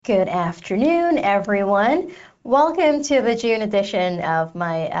Good afternoon, everyone. Welcome to the June edition of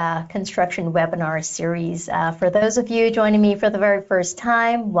my construction webinar series. For those of you joining me for the very first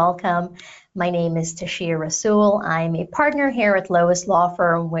time, welcome. My name is Tashia Rasool. I'm a partner here at Lois Law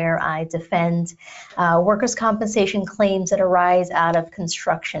Firm, where I defend workers' compensation claims that arise out of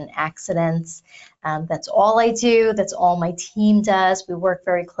construction accidents. That's all I do. That's all my team does. We work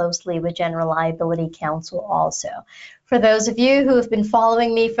very closely with General Liability Counsel also. For those of you who have been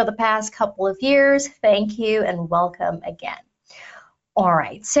following me for the past couple of years, thank you and welcome again. All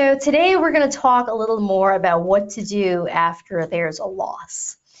right, so today we're going to talk a little more about what to do after there's a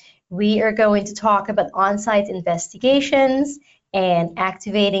loss. We are going to talk about on-site investigations and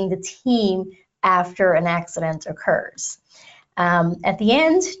activating the team after an accident occurs. At the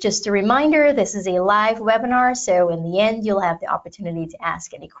end, just a reminder, this is a live webinar, so in the end, you'll have the opportunity to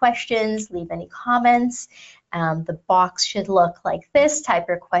ask any questions, leave any comments. The box should look like this. Type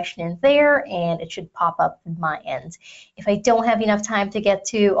your question in there, and it should pop up in my end. If I don't have enough time to get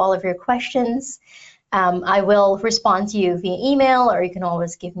to all of your questions, I will respond to you via email, or you can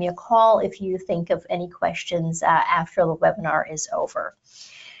always give me a call if you think of any questions after the webinar is over.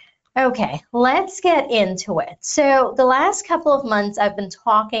 Okay, let's get into it. So the last couple of months I've been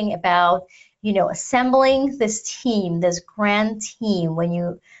talking about, assembling this team, this grand team when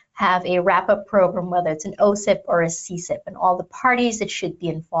you have a wrap-up program, whether it's an OSIP or a CSIP, and all the parties that should be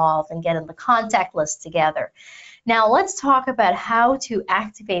involved and getting the contact list together. Now let's talk about how to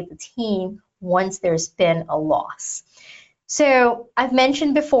activate the team once there's been a loss. So I've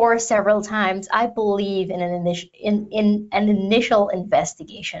mentioned before several times, I believe in an initial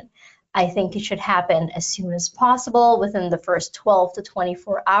investigation. I think it should happen as soon as possible, within the first 12 to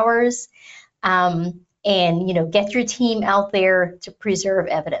 24 hours. And get your team out there to preserve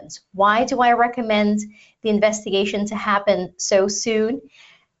evidence. Why do I recommend the investigation to happen so soon?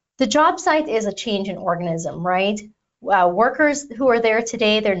 The job site is a changing organism, right? Workers who are there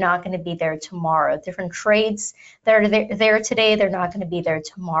today, they're not going to be there tomorrow. Different trades that are there today, they're not going to be there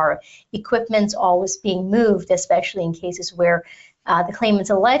tomorrow. Equipment's always being moved, especially in cases where the claimant's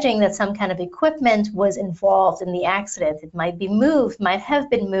alleging that some kind of equipment was involved in the accident. It might be moved, might have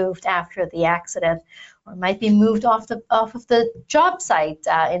been moved after the accident, or might be moved off of the job site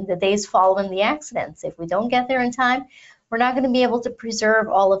in the days following the accidents. If we don't get there in time, we're not going to be able to preserve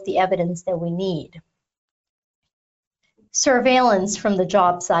all of the evidence that we need. Surveillance from the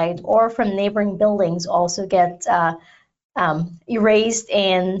job site or from neighboring buildings also get erased,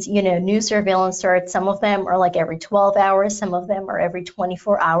 and new surveillance starts. Some of them are like every 12 hours, some of them are every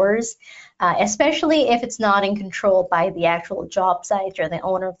 24 hours, especially if it's not in control by the actual job site or the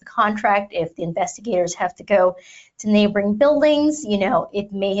owner of the contract. If the investigators have to go to neighboring buildings,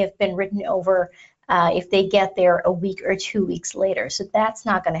 it may have been written over if they get there a week or 2 weeks later. So that's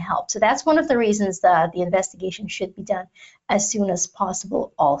not going to help. So that's one of the reasons that the investigation should be done as soon as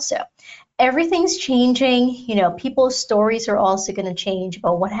possible also. Everything's changing. People's stories are also going to change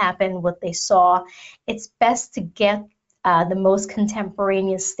about what happened, what they saw. It's best to get the most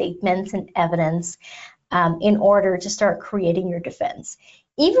contemporaneous statements and evidence in order to start creating your defense.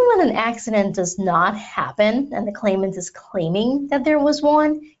 Even when an accident does not happen and the claimant is claiming that there was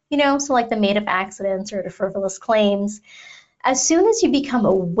one, so like the made-up accidents or the frivolous claims, as soon as you become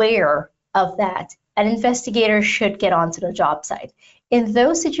aware of that, an investigator should get onto the job site. In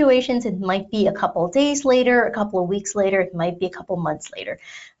those situations, it might be a couple of days later, a couple of weeks later, it might be a couple months later.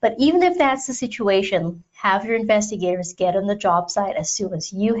 But even if that's the situation, have your investigators get on the job site as soon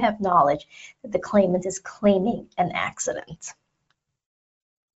as you have knowledge that the claimant is claiming an accident.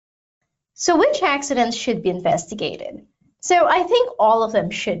 So which accidents should be investigated? So I think all of them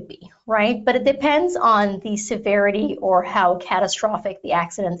should be, right? But it depends on the severity or how catastrophic the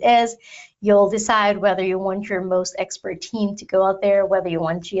accident is. You'll decide whether you want your most expert team to go out there, whether you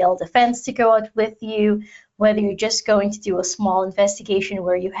want GL Defense to go out with you, whether you're just going to do a small investigation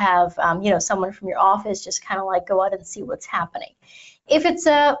where you have, someone from your office just kind of like go out and see what's happening. If it's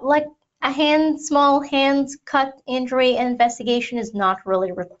like a small hand cut injury, investigation is not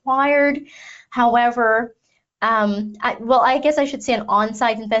really required. However, I guess I should say an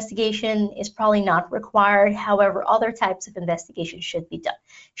on-site investigation is probably not required. However, other types of investigations should be done.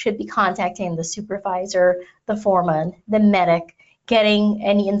 Should be contacting the supervisor, the foreman, the medic, getting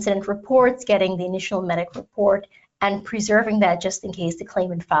any incident reports, getting the initial medic report, and preserving that just in case the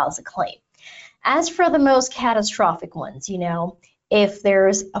claimant files a claim. As for the most catastrophic ones, if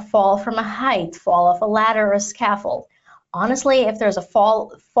there's a fall from a height, fall off a ladder or a scaffold, honestly, if there's a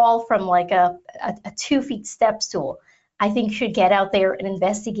fall from like a 2 feet step stool, I think you should get out there and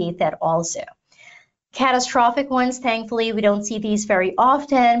investigate that also. Catastrophic ones, thankfully, we don't see these very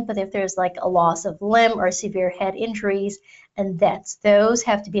often, but if there's like a loss of limb or severe head injuries and deaths, those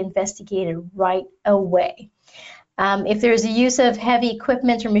have to be investigated right away. If there's a use of heavy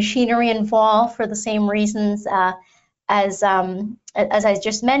equipment or machinery involved for the same reasons as I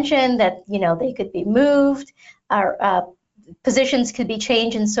just mentioned, that they could be moved, or positions could be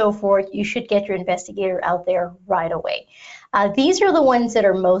changed and so forth, you should get your investigator out there right away. These are the ones that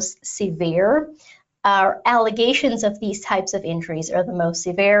are most severe. Our allegations of these types of injuries are the most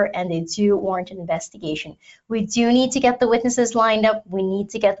severe, and they do warrant an investigation. We do need to get the witnesses lined up. We need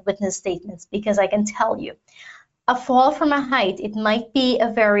to get witness statements, because I can tell you, a fall from a height, it might be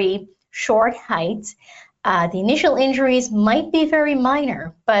a very short height. The initial injuries might be very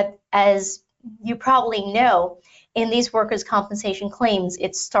minor, but as you probably know, in these workers' compensation claims,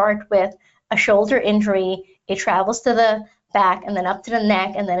 it starts with a shoulder injury, it travels to the back and then up to the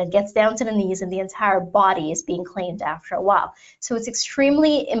neck, and then it gets down to the knees, and the entire body is being claimed after a while. So it's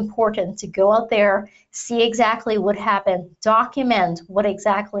extremely important to go out there, see exactly what happened, document what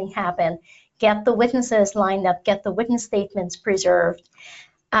exactly happened, get the witnesses lined up, get the witness statements preserved,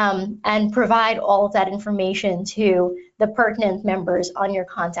 and provide all of that information to the pertinent members on your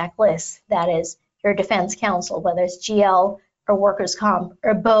contact list. That is your defense counsel, whether it's GL or workers' comp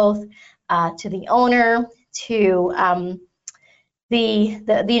or both, to the owner, to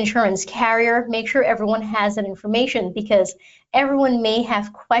the insurance carrier. Make sure everyone has that information, because everyone may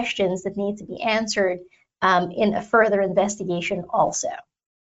have questions that need to be answered in a further investigation also.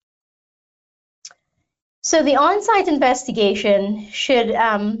 So the on-site investigation should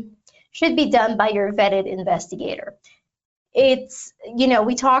be done by your vetted investigator. It's,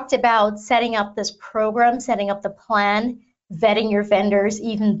 we talked about setting up this program, setting up the plan, vetting your vendors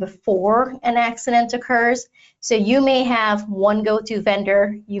even before an accident occurs. So you may have one go-to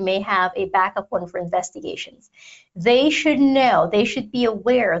vendor, you may have a backup one for investigations. They should know, they should be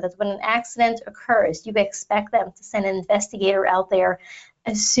aware that when an accident occurs, you expect them to send an investigator out there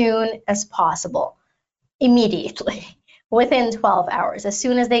as soon as possible, immediately, within 12 hours. As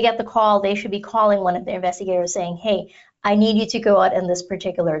soon as they get the call, they should be calling one of the investigators saying, hey, I need you to go out on this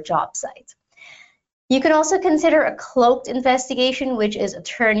particular job site. You can also consider a cloaked investigation, which is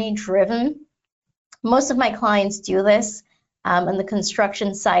attorney-driven. Most of my clients do this. On the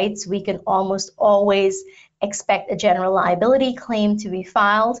construction sites, we can almost always expect a general liability claim to be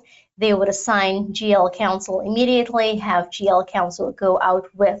filed. They would assign GL counsel immediately, have GL counsel go out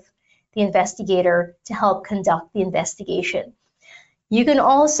with the investigator to help conduct the investigation. You can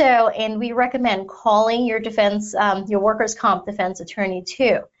also, and we recommend calling your defense, your workers' comp defense attorney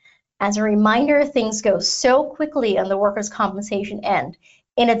too. As a reminder, things go so quickly on the workers' compensation end.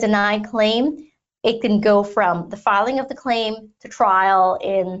 In a denied claim, it can go from the filing of the claim to trial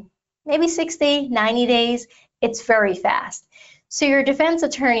in maybe 60, 90 days. It's very fast. So your defense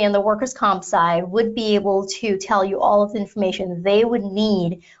attorney on the workers' comp side would be able to tell you all of the information they would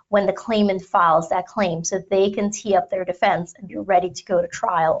need when the claimant files that claim, so they can tee up their defense and be ready to go to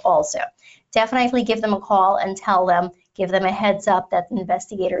trial also. Definitely give them a call and tell them, give them a heads up that the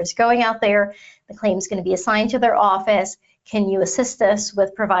investigator is going out there, the claim is going to be assigned to their office. Can you assist us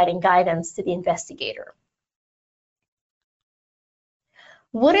with providing guidance to the investigator?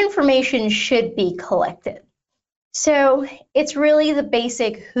 What information should be collected? So it's really the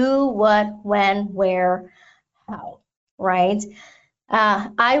basic who, what, when, where, how, right?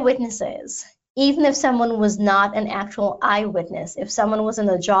 Eyewitnesses. Even if someone was not an actual eyewitness, if someone was on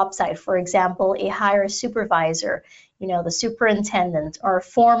the job site, for example, a higher supervisor, the superintendent or a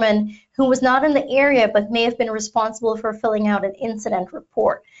foreman who was not in the area but may have been responsible for filling out an incident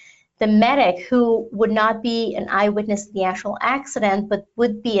report, the medic who would not be an eyewitness to the actual accident but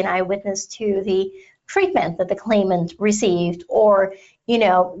would be an eyewitness to the treatment that the claimant received, or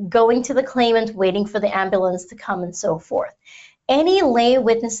going to the claimant, waiting for the ambulance to come, and so forth. Any lay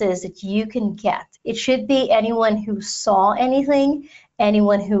witnesses that you can get, it should be anyone who saw anything,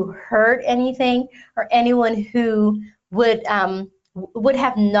 anyone who heard anything, or anyone who would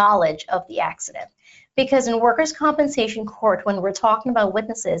have knowledge of the accident. Because in workers' compensation court, when we're talking about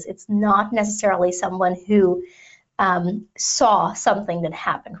witnesses, it's not necessarily someone who saw something that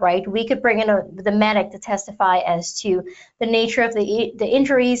happened, right? We could bring in the medic to testify as to the nature of the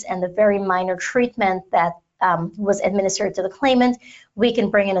injuries and the very minor treatment that was administered to the claimant. We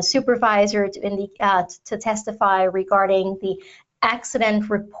can bring in a supervisor to testify regarding the accident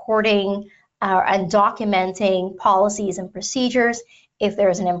reporting and documenting policies and procedures. If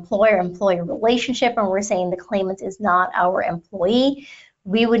there's an employer-employee relationship and we're saying the claimant is not our employee,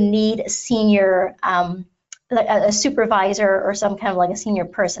 we would need a senior a supervisor or some kind of like a senior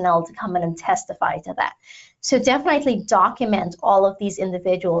personnel to come in and testify to that. So definitely document all of these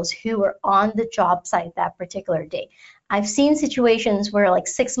individuals who were on the job site that particular day. I've seen situations where like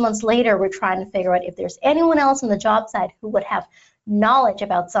 6 months later, we're trying to figure out if there's anyone else on the job site who would have knowledge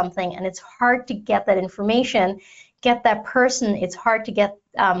about something, and it's hard to get that information, get that person. It's hard to get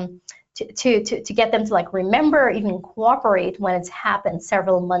to get them to like remember, even cooperate when it's happened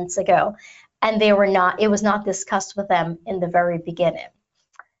several months ago, and they were not. It was not discussed with them in the very beginning.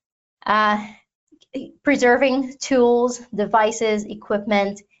 Preserving tools, devices,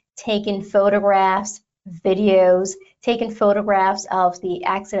 equipment, taking photographs, videos, taking photographs of the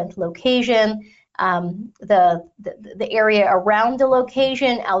accident location, the area around the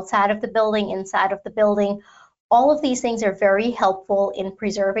location, outside of the building, inside of the building. All of these things are very helpful in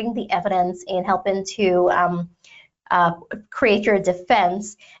preserving the evidence and helping to create your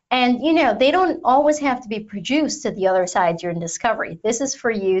defense. And you know, they don't always have to be produced to the other side during discovery. This is for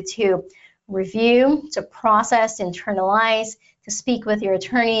you to review, to process, to internalize, to speak with your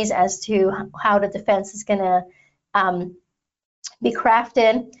attorneys as to how the defense is going to be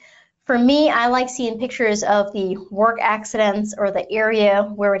crafted. For me, I like seeing pictures of the work accidents or the area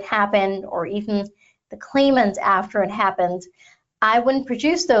where it happened, or even the claimant after it happened. I wouldn't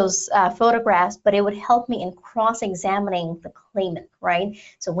produce those photographs, but it would help me in cross-examining the claimant, right?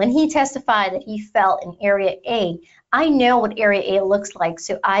 So when he testified that he fell in area A, I know what area A looks like,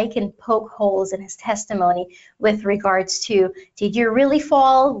 so I can poke holes in his testimony with regards to, did you really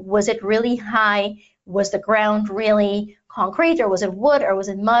fall? Was it really high? Was the ground really concrete, or was it wood, or was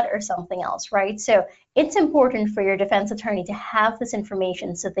it mud, or something else, right? So it's important for your defense attorney to have this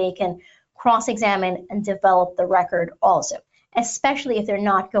information so they can cross-examine and develop the record also, especially if they're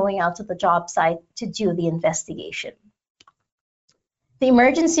not going out to the job site to do the investigation. The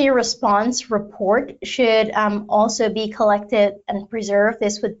emergency response report should also be collected and preserved.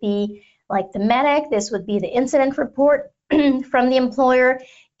 This would be like the medic, this would be the incident report from the employer.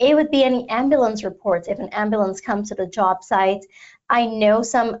 It would be any ambulance reports if an ambulance comes to the job site. I know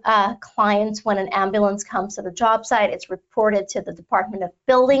some clients, when an ambulance comes to the job site, it's reported to the Department of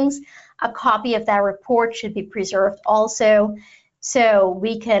Buildings. A copy of that report should be preserved also, so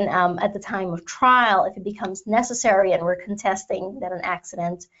we can, at the time of trial, if it becomes necessary and we're contesting that an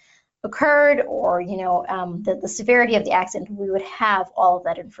accident occurred, or you know, the severity of the accident, we would have all of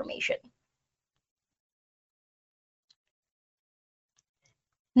that information.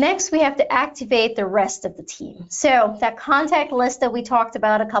 Next, we have to activate the rest of the team. So that contact list that we talked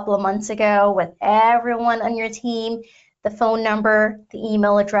about a couple of months ago with everyone on your team, the phone number, the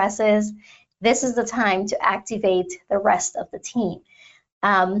email addresses, this is the time to activate the rest of the team.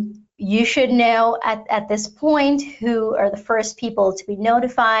 You should know at this point who are the first people to be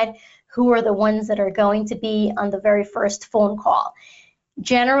notified, who are the ones that are going to be on the very first phone call.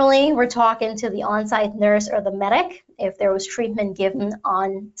 Generally, we're talking to the on-site nurse or the medic if there was treatment given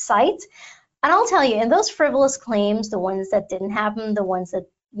on site. And I'll tell you, in those frivolous claims, the ones that didn't happen, the ones that,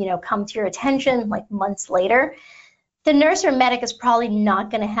 you know, come to your attention like months later, the nurse or medic is probably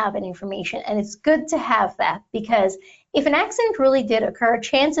not going to have any information. And it's good to have that, because if an accident really did occur,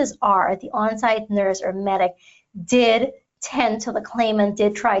 chances are the on-site nurse or medic did tend to the claimant,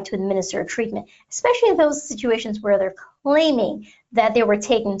 did try to administer treatment, especially in those situations where they're claiming that they were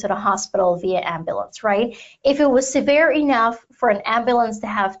taken to the hospital via ambulance, right? If it was severe enough for an ambulance to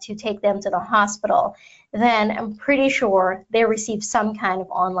have to take them to the hospital, then I'm pretty sure they received some kind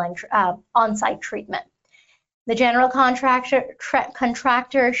of on-site treatment. The general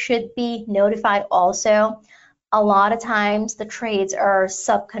contractor should be notified also. A lot of times the trades are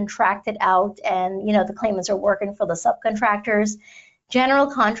subcontracted out, and you know, the claimants are working for the subcontractors. General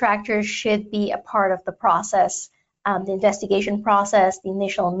contractors should be a part of the process, the investigation process, the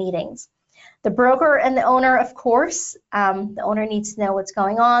initial meetings. The broker and the owner, of course, the owner needs to know what's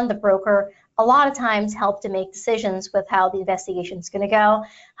going on. The broker a lot of times help to make decisions with how the investigation is going to go,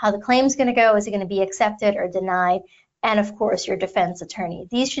 how the claim is going to go, is it going to be accepted or denied, and of course your defense attorney.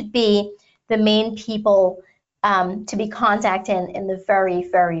 These should be the main people to be contacted in the very,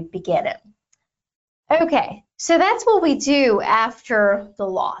 very beginning. Okay, so that's what we do after the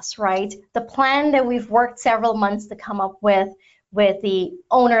loss, right? The plan that we've worked several months to come up with the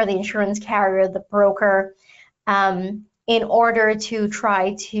owner, the insurance carrier, the broker, in order to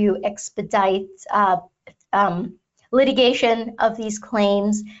try to expedite litigation of these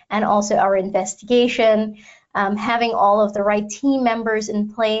claims and also our investigation, having all of the right team members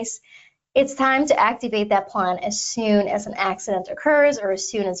in place. It's time to activate that plan as soon as an accident occurs, or as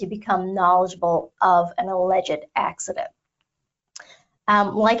soon as you become knowledgeable of an alleged accident.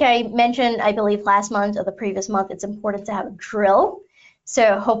 Like I mentioned, I believe last month or the previous month, it's important to have a drill.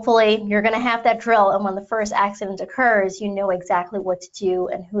 So hopefully you're going to have that drill, and when the first accident occurs, you know exactly what to do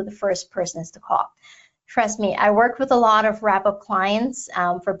and who the first person is to call. Trust me, I work with a lot of wrap-up clients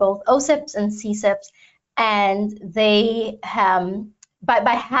for both OCIPs and CCIPs, and they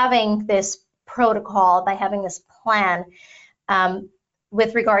by having this protocol, by having this plan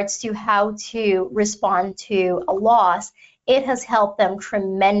with regards to how to respond to a loss, it has helped them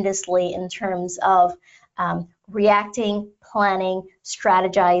tremendously in terms of reacting, planning,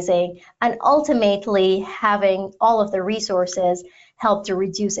 strategizing, and ultimately having all of the resources help to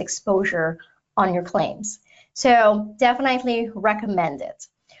reduce exposure on your claims. So definitely recommend it.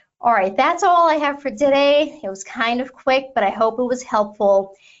 All right, that's all I have for today. It was kind of quick, but I hope it was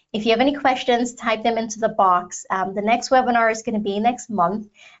helpful. If you have any questions, type them into the box. The next webinar is going to be next month,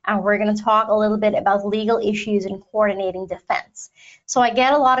 and we're going to talk a little bit about legal issues and coordinating defense. So I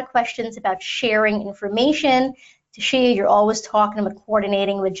get a lot of questions about sharing information. Tashia, you're always talking about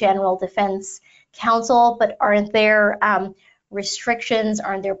coordinating with General Defense Counsel, but aren't there restrictions,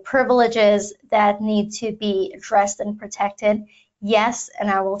 aren't there privileges that need to be addressed and protected? Yes, and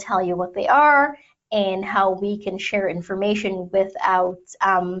I will tell you what they are and how we can share information without,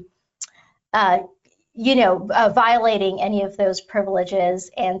 violating any of those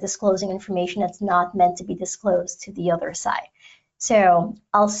privileges and disclosing information that's not meant to be disclosed to the other side. So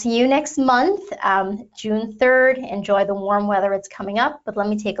I'll see you next month, June 3rd. Enjoy the warm weather, it's coming up, but let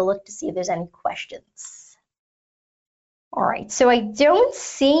me take a look to see if there's any questions. All right, so I don't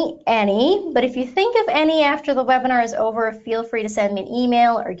see any, but if you think of any after the webinar is over, feel free to send me an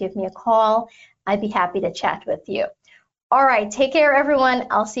email or give me a call. I'd be happy to chat with you. All right, take care, everyone.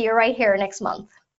 I'll see you right here next month.